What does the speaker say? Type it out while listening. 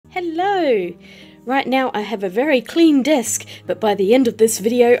Hello! Right now I have a very clean desk, but by the end of this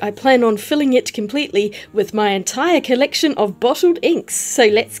video I plan on filling it completely with my entire collection of bottled inks, so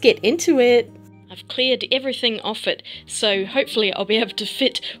let's get into it! I've cleared everything off it, so hopefully I'll be able to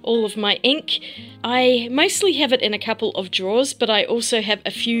fit all of my ink. I mostly have it in a couple of drawers, but I also have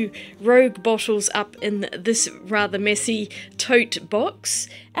a few rogue bottles up in this rather messy tote box.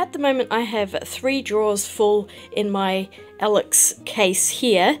 At the moment I have 3 drawers full in my Alex case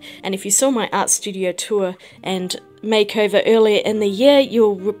here, and if you saw my art studio tour and makeover earlier in the year,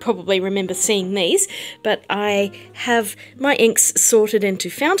 you'll probably remember seeing these, but I have my inks sorted into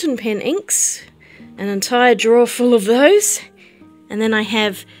fountain pen inks, an entire drawer full of those, and then I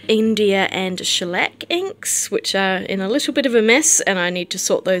have India and Shellac inks, which are in a little bit of a mess and I need to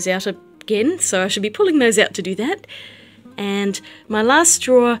sort those out again, so I should be pulling those out to do that. And my last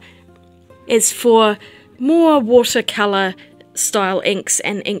drawer is for more watercolour style inks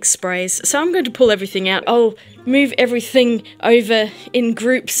and ink sprays, so I'm going to pull everything out. I'll move everything over in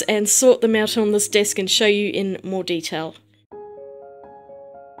groups and sort them out on this desk and show you in more detail.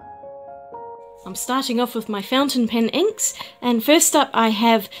 I'm starting off with my fountain pen inks, and first up I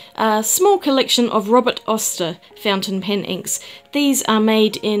have a small collection of Robert Oster fountain pen inks. These are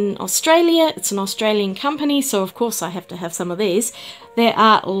made in Australia. It's an Australian company, so of course I have to have some of these. There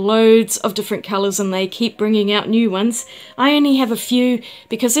are loads of different colours and they keep bringing out new ones. I only have a few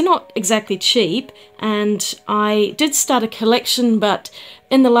because they're not exactly cheap, and I did start a collection, but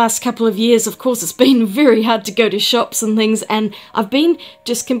in the last couple of years, of course, it's been very hard to go to shops and things, and I've been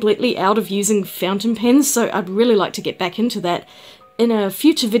just completely out of using fountain pens, so I'd really like to get back into that. In a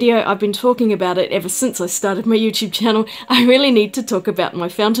future video, I've been talking about it ever since I started my YouTube channel. I really need to talk about my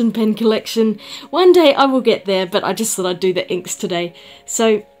fountain pen collection. One day I will get there, but I just thought I'd do the inks today.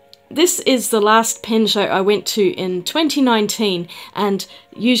 So this is the last pen show I went to in 2019, and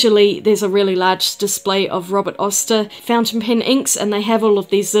usually there's a really large display of Robert Oster fountain pen inks, and they have all of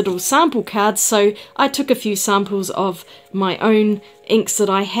these little sample cards, so I took a few samples of my own inks that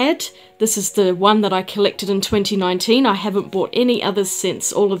I had. This is the one that I collected in 2019. I haven't bought any others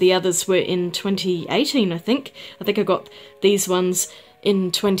since. All of the others were in 2018, I think. I think I got these ones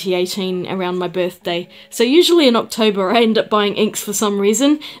in 2018 around my birthday. So usually in October I end up buying inks for some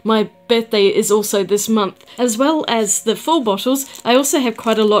reason. My birthday is also this month. As well as the full bottles, I also have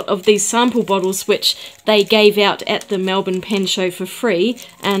quite a lot of these sample bottles which they gave out at the Melbourne Pen Show for free,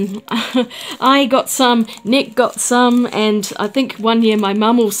 and I got some, Nick got some, and I think one year my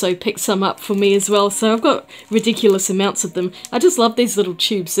mum also picked some up for me as well, so I've got ridiculous amounts of them. I just love these little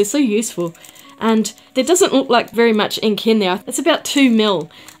tubes, they're so useful. And there doesn't look like very much ink in there. It's about 2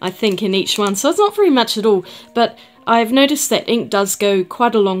 ml, I think, in each one, so it's not very much at all. But I've noticed that ink does go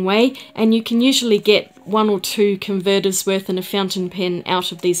quite a long way, and you can usually get 1 or 2 converters worth in a fountain pen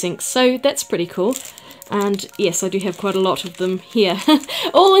out of these inks, so that's pretty cool. And yes, I do have quite a lot of them here.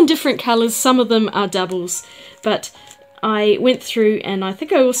 All in different colours, some of them are doubles, but I went through and I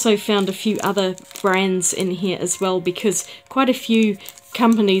think I also found a few other brands in here as well, because quite a few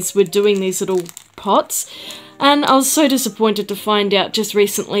companies were doing these little pots, and I was so disappointed to find out just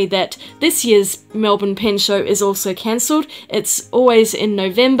recently that this year's Melbourne Pen Show is also cancelled. It's always in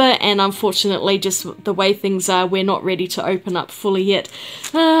November, and unfortunately just the way things are, we're not ready to open up fully yet.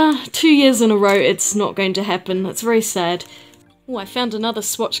 2 years in a row it's not going to happen. It's very sad. Oh, I found another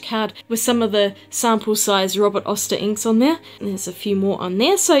swatch card with some of the sample size Robert Oster inks on there. And there's a few more on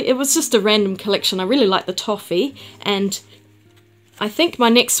there, so it was just a random collection. I really like the toffee, and I think my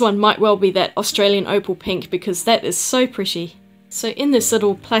next one might well be that Australian Opal Pink, because that is so pretty. So in this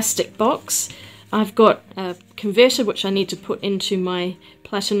little plastic box, I've got a converter which I need to put into my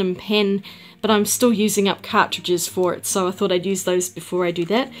platinum pen, but I'm still using up cartridges for it, so I thought I'd use those before I do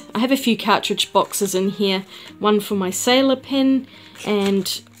that. I have a few cartridge boxes in here, one for my Sailor pen,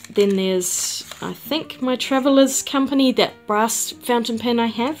 and then there's, I think, my Traveller's Company, that brass fountain pen I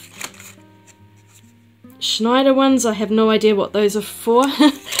have. Schneider ones, I have no idea what those are for,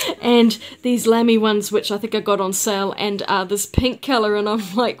 and these Lamy ones which I think I got on sale and are this pink colour, and I'm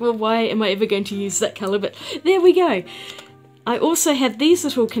like, well, why am I ever going to use that colour? But there we go. I also have these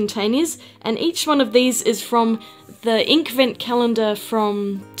little containers, and each one of these is from the Inkvent calendar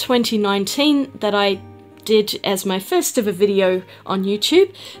from 2019 that I did as my first ever video on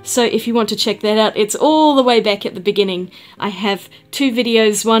YouTube, so if you want to check that out, it's all the way back at the beginning. I have 2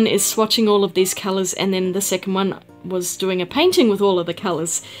 videos, one is swatching all of these colours, and then the second one was doing a painting with all of the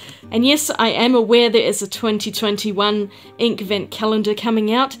colours. And yes, I am aware there is a 2021 Inkvent calendar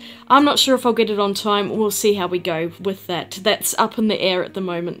coming out. I'm not sure if I'll get it on time. We'll see how we go with that. That's up in the air at the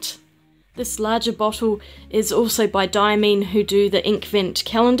moment. This larger bottle is also by Diamine, who do the Inkvent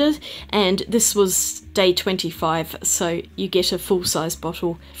calendar, and this was day 25, so you get a full-size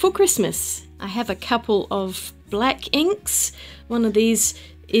bottle for Christmas. I have a couple of black inks. One of these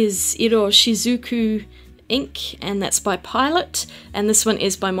is Iro Shizuku ink, and that's by Pilot, and this one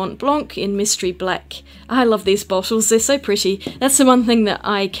is by Mont Blanc in Mystery Black. I love these bottles, they're so pretty. That's the one thing that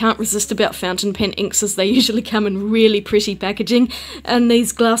I can't resist about fountain pen inks, is they usually come in really pretty packaging, and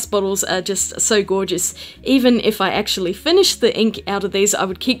these glass bottles are just so gorgeous. Even if I actually finished the ink out of these, I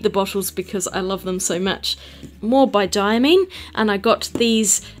would keep the bottles because I love them so much. More by Diamine, and I got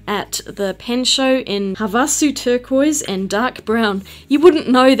these at the pen show in Havasu turquoise and dark brown. You wouldn't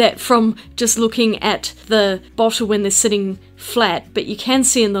know that from just looking at the bottle when they're sitting flat, but you can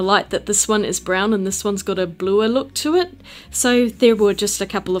see in the light that this one is brown and this one's got a bluer look to it. So there were just a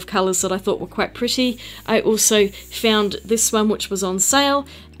couple of colours that I thought were quite pretty. I also found this one which was on sale,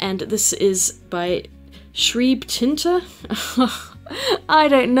 and this is by Schrieb Tinte. I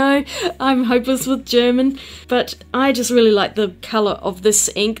don't know, I'm hopeless with German, but I just really like the colour of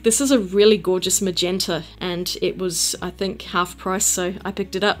this ink. This is a really gorgeous magenta, and it was, I think, half price, so I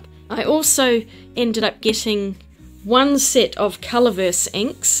picked it up. I also ended up getting one set of Colourverse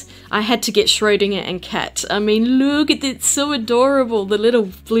inks. I had to get Schrödinger and Cat. I mean, look at it, it's so adorable, the little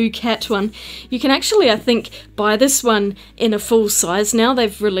blue cat one. You can actually, I think, buy this one in a full size now.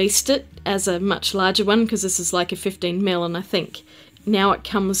 They've released it as a much larger one, because this is like a 15mm, and I think now it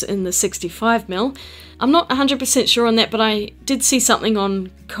comes in the 65mm. I'm not 100% sure on that, but I did see something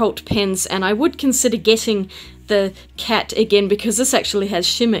on Cult Pens, and I would consider getting the cat again, because this actually has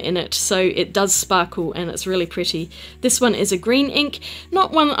shimmer in it, so it does sparkle and it's really pretty. This one is a green ink,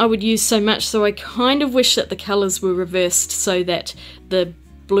 not one I would use so much, so I kind of wish that the colours were reversed so that the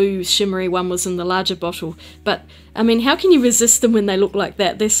blue shimmery one was in the larger bottle. But I mean, how can you resist them when they look like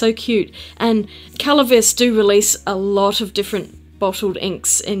that? They're so cute. And Colourverse do release a lot of different bottled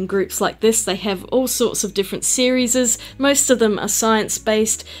inks in groups like this. They have all sorts of different series. Most of them are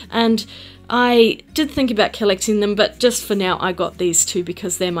science-based, and I did think about collecting them, but just for now I got these two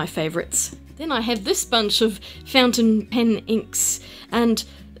because they're my favourites. Then I have this bunch of fountain pen inks, and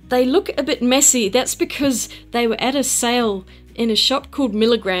they look a bit messy. That's because they were at a sale in a shop called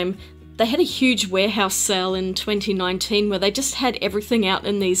Milligram. They had a huge warehouse sale in 2019 where they just had everything out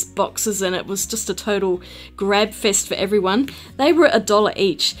in these boxes, and it was just a total grab fest for everyone. They were $1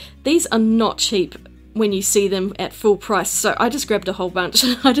 each. These are not cheap when you see them at full price, so I just grabbed a whole bunch.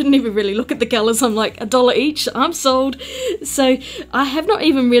 I didn't even really look at the colours. I'm like, $1 each, I'm sold. So I have not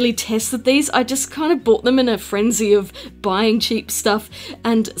even really tested these. I just kind of bought them in a frenzy of buying cheap stuff,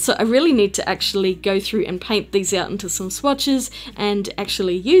 and so I really need to actually go through and paint these out into some swatches and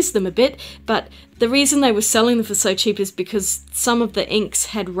actually use them a bit. But the reason they were selling them for so cheap is because some of the inks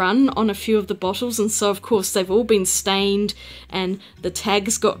had run on a few of the bottles, and so of course they've all been stained and the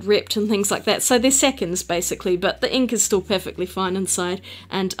tags got ripped and things like that. So they're seconds basically, but the ink is still perfectly fine inside,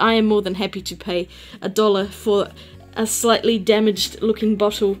 and I am more than happy to pay $1 for a slightly damaged looking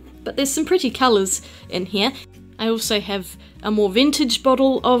bottle. But there's some pretty colours in here. I also have a more vintage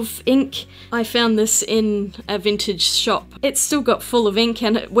bottle of ink. I found this in a vintage shop. It's still got full of ink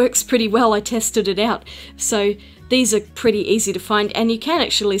and it works pretty well. I tested it out. So these are pretty easy to find, and you can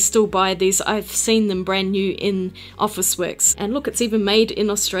actually still buy these. I've seen them brand new in Officeworks. And look, it's even made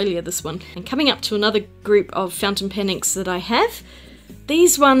in Australia, this one. And coming up to another group of fountain pen inks that I have.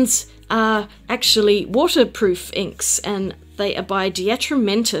 These ones are actually waterproof inks, and they are by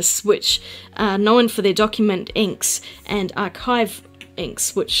Diatramentis, which are known for their document inks, and archive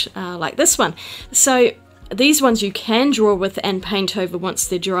inks, which are like this one. So these ones you can draw with and paint over once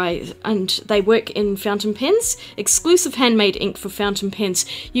they're dry, and they work in fountain pens. Exclusive handmade ink for fountain pens.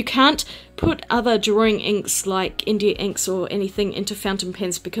 You can't put other drawing inks like India inks or anything into fountain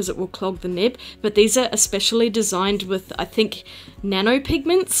pens because it will clog the nib, but these are especially designed with, I think, nano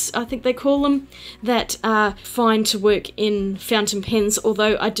pigments, I think they call them, that are fine to work in fountain pens,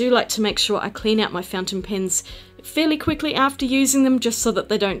 although I do like to make sure I clean out my fountain pens fairly quickly after using them, just so that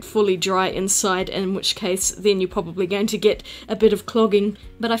they don't fully dry inside, in which case then you're probably going to get a bit of clogging.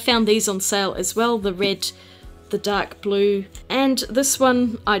 But I found these on sale as well, the red, the dark blue, and this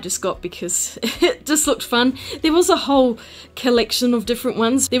one I just got because it just looked fun. There was a whole collection of different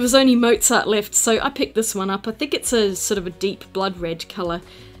ones. There was only Mozart left, so I picked this one up. I think it's a sort of a deep blood red colour,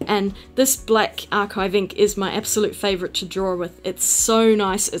 and this black archive ink is my absolute favourite to draw with. It's so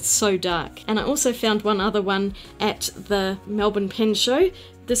nice, it's so dark. And I also found one other one at the Melbourne Pen Show.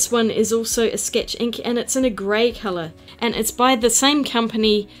 This one is also a sketch ink, and it's in a grey colour, and it's by the same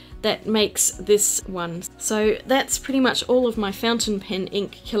company that makes this one. So that's pretty much all of my fountain pen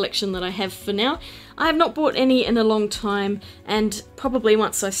ink collection that I have for now. I have not bought any in a long time, and probably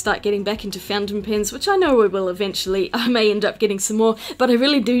once I start getting back into fountain pens, which I know I will eventually, I may end up getting some more, but I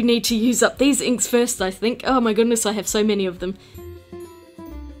really do need to use up these inks first, I think. Oh my goodness, I have so many of them.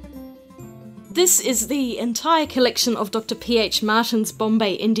 This is the entire collection of Dr. P.H. Martin's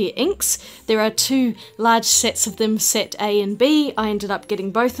Bombay India inks. There are two large sets of them, set A and B. I ended up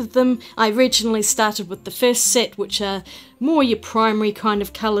getting both of them. I originally started with the first set, which are more your primary kind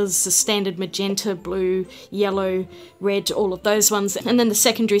of colours, the standard magenta, blue, yellow, red, all of those ones. And then the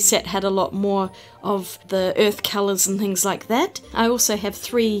secondary set had a lot more of the earth colours and things like that. I also have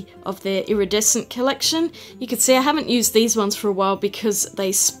 3 of their iridescent collection. You can see I haven't used these ones for a while because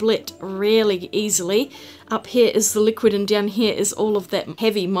they split really easily. Up here is the liquid and down here is all of that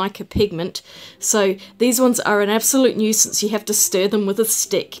heavy mica pigment. So these ones are an absolute nuisance. You have to stir them with a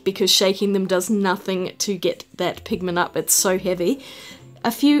stick because shaking them does nothing to get that pigment up. It's so heavy.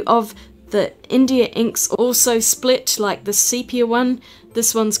 A few of the India inks also split, like the sepia one.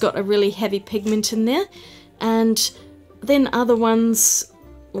 This one's got a really heavy pigment in there. And then other ones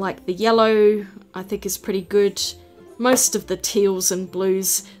like the yellow I think is pretty good. Most of the teals and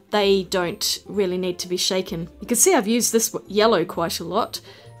blues, they don't really need to be shaken. You can see I've used this yellow quite a lot.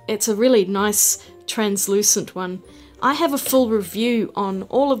 It's a really nice translucent one. I have a full review on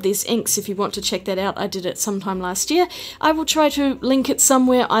all of these inks if you want to check that out. I did it sometime last year. I will try to link it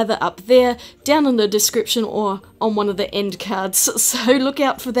somewhere, either up there, down in the description, or on one of the end cards. So look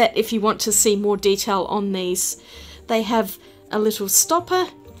out for that if you want to see more detail on these. They have a little stopper,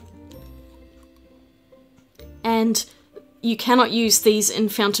 and you cannot use these in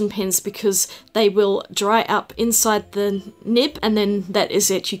fountain pens because they will dry up inside the nib, and then that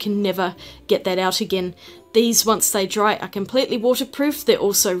is it. You can never get that out again. These, once they dry, are completely waterproof. They're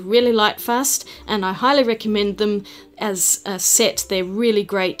also really light fast, and I highly recommend them as a set. They're really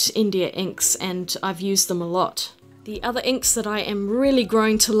great India inks, and I've used them a lot. The other inks that I am really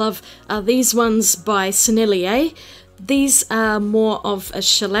growing to love are these ones by Sennelier. These are more of a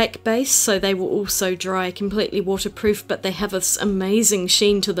shellac base, so they will also dry completely waterproof, but they have this amazing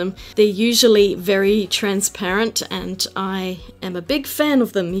sheen to them. They're usually very transparent, and I am a big fan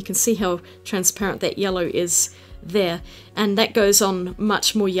of them. You can see how transparent that yellow is there, and that goes on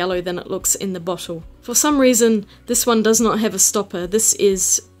much more yellow than it looks in the bottle. For some reason, this one does not have a stopper. This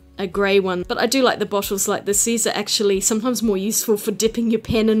is a grey one, but I do like the bottles like this. These are actually sometimes more useful for dipping your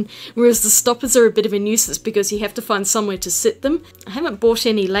pen in, whereas the stoppers are a bit of a nuisance because you have to find somewhere to sit them. I haven't bought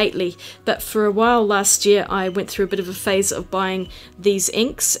any lately, but for a while last year I went through a bit of a phase of buying these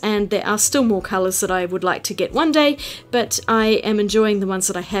inks, and there are still more colours that I would like to get one day, but I am enjoying the ones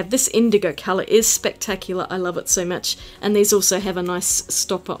that I have. This indigo colour is spectacular. I love it so much, and these also have a nice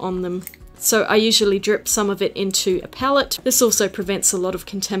stopper on them. So I usually drip some of it into a palette. This also prevents a lot of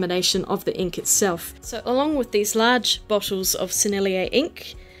contamination of the ink itself. So along with these large bottles of Sennelier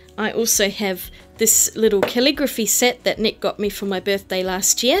ink, I also have this little calligraphy set that Nick got me for my birthday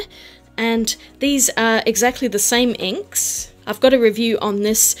last year. And these are exactly the same inks. I've got a review on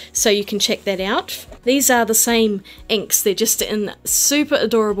this, so you can check that out. These are the same inks, they're just in super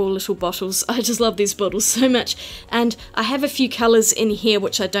adorable little bottles. I just love these bottles so much. And I have a few colours in here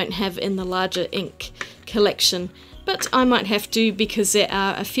which I don't have in the larger ink collection. But I might have to, because there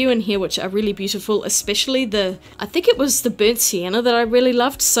are a few in here which are really beautiful, especially I think it was the burnt sienna that I really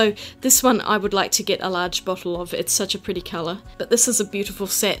loved, so this one I would like to get a large bottle of. It's such a pretty colour. But this is a beautiful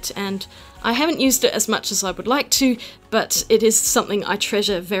set, and I haven't used it as much as I would like to, but it is something I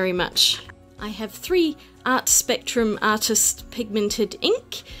treasure very much. I have 3 Art Spectrum Artist Pigmented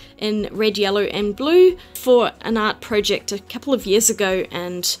ink in red, yellow and blue for an art project a couple of years ago,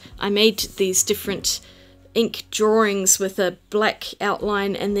 and I made these different ink drawings with a black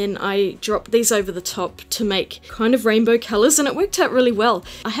outline, and then I dropped these over the top to make kind of rainbow colours, and it worked out really well.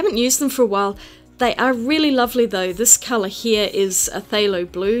 I haven't used them for a while. They are really lovely though. This colour here is a phthalo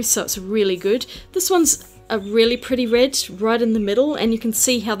blue, so it's really good. This one's a really pretty red right in the middle, and you can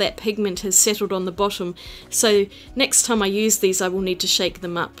see how that pigment has settled on the bottom. So next time I use these I will need to shake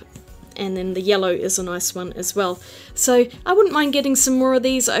them up. And then the yellow is a nice one as well. So I wouldn't mind getting some more of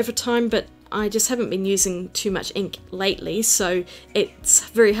these over time, but I just haven't been using too much ink lately, so it's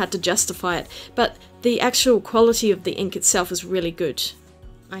very hard to justify it. But the actual quality of the ink itself is really good.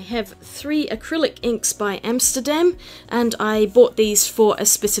 I have 3 acrylic inks by Amsterdam, and I bought these for a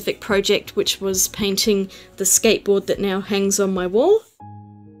specific project, which was painting the skateboard that now hangs on my wall.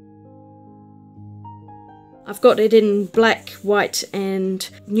 I've got it in black, white and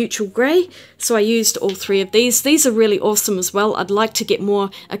neutral grey, so I used all three of these. These are really awesome as well. I'd like to get more.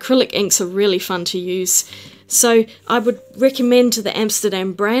 Acrylic inks are really fun to use. So I would recommend the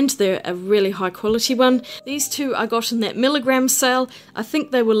Amsterdam brand. They're a really high quality one. These two I got in that milligram sale. I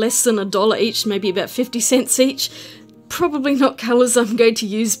think they were less than $1 each, maybe about 50 cents each. Probably not colours I'm going to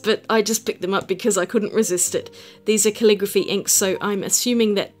use, but I just picked them up because I couldn't resist it. These are calligraphy inks, so I'm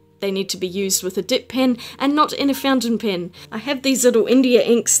assuming that they need to be used with a dip pen and not in a fountain pen. I have these little India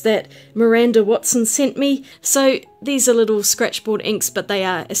inks that Miranda Watson sent me. So these are little scratchboard inks, but they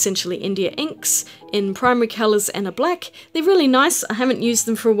are essentially India inks in primary colours and a black. They're really nice. I haven't used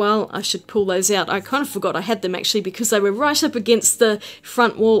them for a while. I should pull those out. I kind of forgot I had them actually because they were right up against the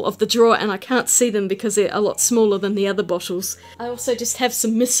front wall of the drawer and I can't see them because they're a lot smaller than the other bottles. I also just have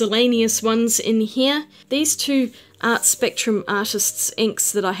some miscellaneous ones in here. These two Art Spectrum Artists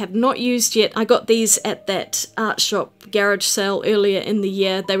inks that I have not used yet. I got these at that art shop garage sale earlier in the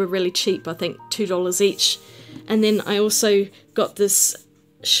year. They were really cheap, I think $2 each. And then I also got this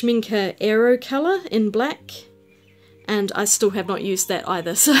Schminker Aero colour in black. And I still have not used that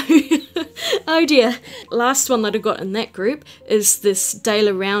either, so oh dear. Last one that I got in that group is this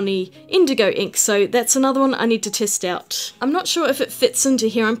Daler Rowney Indigo ink, so that's another one I need to test out. I'm not sure if it fits into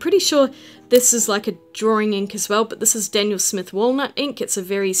here. I'm pretty sure this is like a drawing ink as well, but this is Daniel Smith Walnut ink. It's a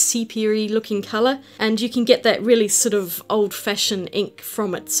very sepia-y looking colour, and you can get that really sort of old-fashioned ink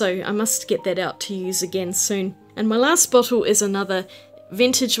from it, so I must get that out to use again soon. And my last bottle is another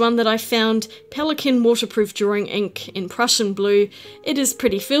vintage one that I found, Pelikan waterproof drawing ink in Prussian blue. It is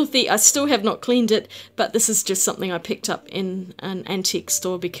pretty filthy. I still have not cleaned it, but this is just something I picked up in an antique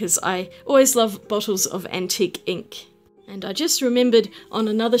store because I always love bottles of antique ink. And I just remembered on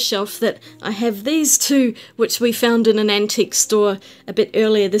another shelf that I have these two, which we found in an antique store a bit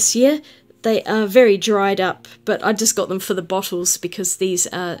earlier this year. They are very dried up, but I just got them for the bottles because these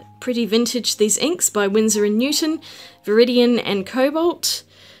are pretty vintage, these inks by Winsor & Newton, Viridian and Cobalt.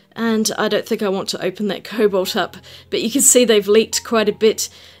 And I don't think I want to open that Cobalt up, but you can see they've leaked quite a bit.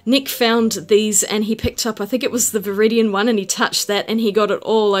 Nick found these and he picked up, I think it was the Viridian one, and he touched that and he got it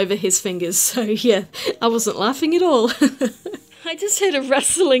all over his fingers. So yeah, I wasn't laughing at all. I just heard a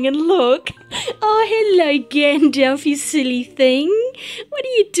rustling and look. Oh, hello Gandalf, you silly thing. What are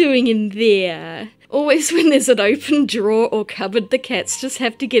you doing in there? Always when there's an open drawer or cupboard, the cats just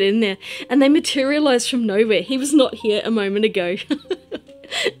have to get in there and they materialise from nowhere. He was not here a moment ago.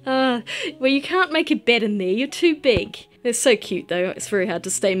 Well, you can't make a bed in there, you're too big. They're so cute though, it's very hard to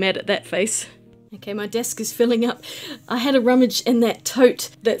stay mad at that face. Okay, my desk is filling up. I had a rummage in that tote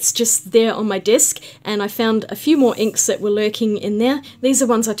that's just there on my desk, and I found a few more inks that were lurking in there. These are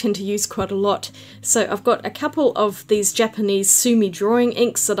ones I tend to use quite a lot. So I've got a couple of these Japanese Sumi drawing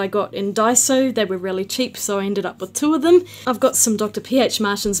inks that I got in Daiso. They were really cheap, so I ended up with two of them. I've got some Dr. P.H.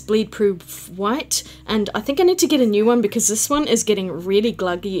 Martin's Bleed Proof White, and I think I need to get a new one because this one is getting really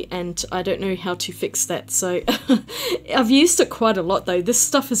gluggy and I don't know how to fix that. So I've used it quite a lot though. This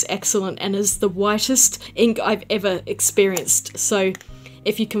stuff is excellent and is the whitest ink I've ever experienced, so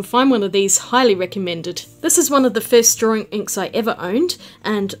if you can find one of these, highly recommended. This is one of the first drawing inks I ever owned,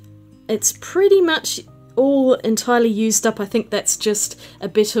 and it's pretty much all entirely used up. I think that's just a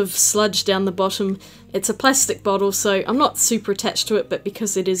bit of sludge down the bottom. It's a plastic bottle, so I'm not super attached to it, but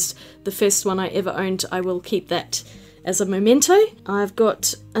because it is the first one I ever owned, I will keep that as a memento. I've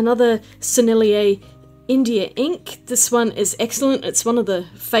got another Sennelier India ink. This one is excellent. It's one of the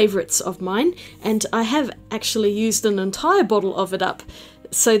favourites of mine, and I have actually used an entire bottle of it up.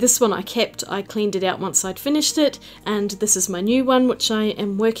 So this one I kept. I cleaned it out once I'd finished it, and this is my new one which I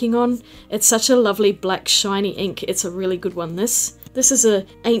am working on. It's such a lovely black shiny ink. It's a really good one, this. This is an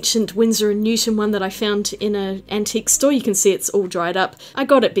ancient Winsor & Newton one that I found in an antique store. You can see it's all dried up. I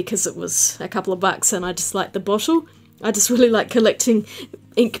got it because it was a couple of bucks and I just liked the bottle. I just really like collecting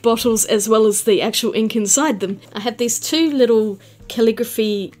ink bottles as well as the actual ink inside them. I have these two little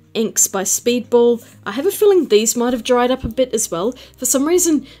calligraphy inks by Speedball. I have a feeling these might have dried up a bit as well. For some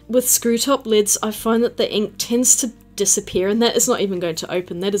reason with screw top lids I find that the ink tends to disappear, and that is not even going to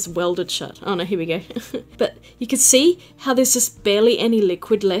open, that is welded shut. Oh no, here we go. But you can see how there's just barely any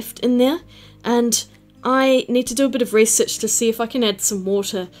liquid left in there, and I need to do a bit of research to see if I can add some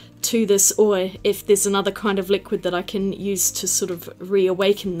water to this, or if there's another kind of liquid that I can use to sort of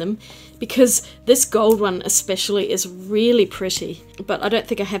reawaken them, because this gold one especially is really pretty, but I don't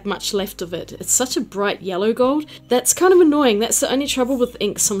think I have much left of it. It's such a bright yellow gold. That's kind of annoying. That's the only trouble with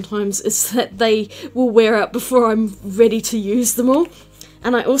ink sometimes, is that they will wear out before I'm ready to use them all.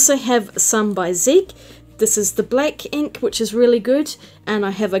 And I also have some by Zeke. This is the black ink, which is really good, and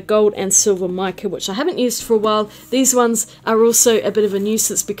I have a gold and silver mica, which I haven't used for a while. These ones are also a bit of a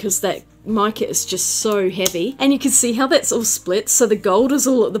nuisance because that mica is just so heavy, and you can see how that's all split, so the gold is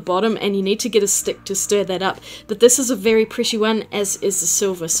all at the bottom and you need to get a stick to stir that up. But this is a very pretty one, as is the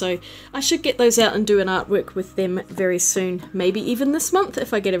silver, so I should get those out and do an artwork with them very soon, maybe even this month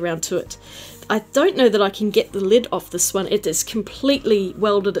if I get around to it. I don't know that I can get the lid off this one. It is completely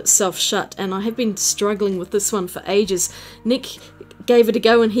welded itself shut, and I have been struggling with this one for ages. Nick gave it a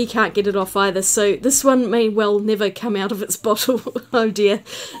go and he can't get it off either, so this one may well never come out of its bottle. Oh dear.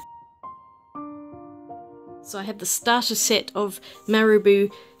 So I have the starter set of Marabou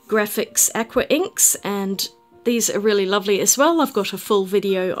Graphics Aqua inks, and these are really lovely as well. I've got a full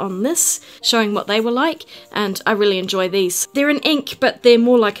video on this showing what they were like, and I really enjoy these. They're an ink, but they're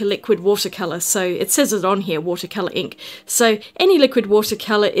more like a liquid watercolour, so it says it on here, watercolour ink. So any liquid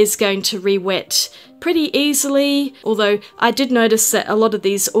watercolour is going to re-wet pretty easily, although I did notice that a lot of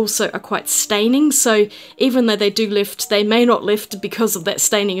these also are quite staining, so even though they do lift, they may not lift because of that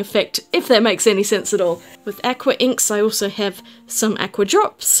staining effect, if that makes any sense at all. With aqua inks, I also have some aqua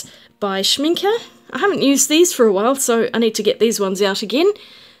drops by Schminker. I haven't used these for a while, so I need to get these ones out again.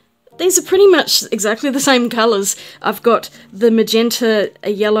 These are pretty much exactly the same colours. I've got the magenta,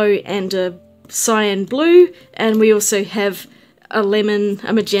 a yellow and a cyan blue, and we also have a lemon,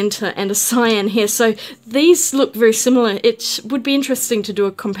 a magenta and a cyan here, so these look very similar. It would be interesting to do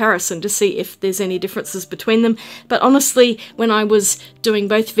a comparison to see if there's any differences between them, but honestly when I was doing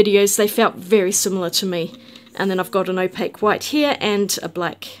both videos they felt very similar to me. And then I've got an opaque white here and a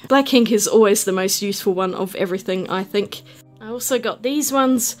black. Black ink is always the most useful one of everything, I think. I also got these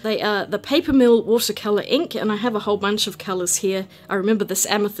ones. They are the Paper Mill watercolour ink, and I have a whole bunch of colours here. I remember this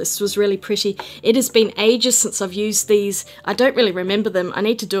amethyst was really pretty. It has been ages since I've used these. I don't really remember them. I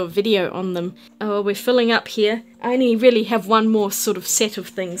need to do a video on them. Oh, we're filling up here. I only really have one more sort of set of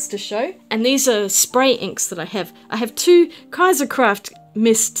things to show. And these are spray inks that I have. I have two Kaisercraft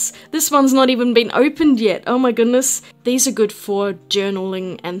mists. This one's not even been opened yet. Oh my goodness. These are good for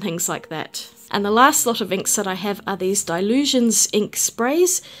journaling and things like that. And the last lot of inks that I have are these Dilutions ink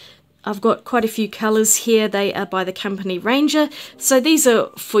sprays. I've got quite a few colours here. They are by the company Ranger. So these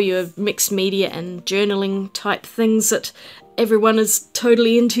are for your mixed media and journaling type things that everyone is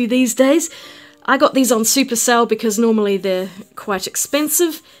totally into these days. I got these on super sale because normally they're quite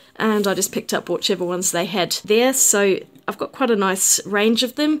expensive, and I just picked up whichever ones they had there. So I've got quite a nice range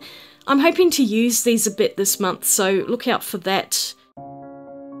of them. I'm hoping to use these a bit this month, so look out for that.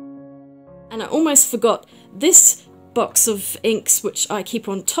 And I almost forgot this box of inks, which I keep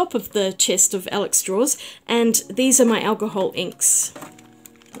on top of the chest of Alex drawers, and these are my alcohol inks,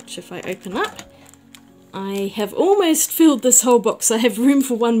 which if I open up, I have almost filled this whole box. I have room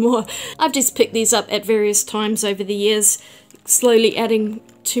for one more. I've just picked these up at various times over the years, slowly adding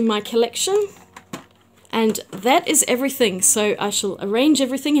to my collection. And that is everything, so I shall arrange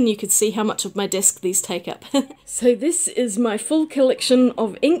everything and you can see how much of my desk these take up. So this is my full collection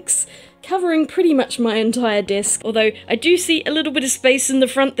of inks, covering pretty much my entire desk, although I do see a little bit of space in the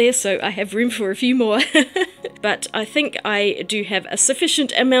front there, so I have room for a few more. But I think I do have a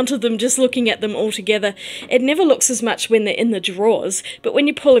sufficient amount of them just looking at them all together. It never looks as much when they're in the drawers, but when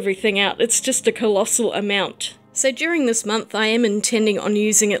you pull everything out, it's just a colossal amount. So during this month I am intending on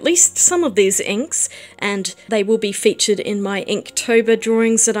using at least some of these inks, and they will be featured in my Inktober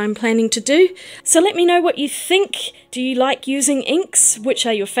drawings that I'm planning to do. So let me know what you think. Do you like using inks? Which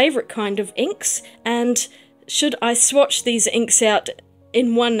are your favourite kind of inks? And should I swatch these inks out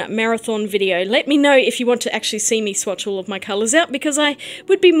in one marathon video? Let me know if you want to actually see me swatch all of my colours out, because I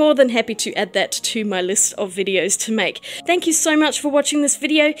would be more than happy to add that to my list of videos to make. Thank you so much for watching this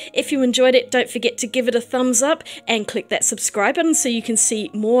video. If you enjoyed it, don't forget to give it a thumbs up and click that subscribe button so you can see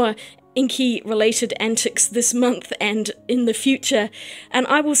more inky related antics this month and in the future. And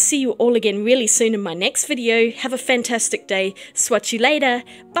I will see you all again really soon in my next video. Have a fantastic day. Swatch you later.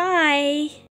 Bye!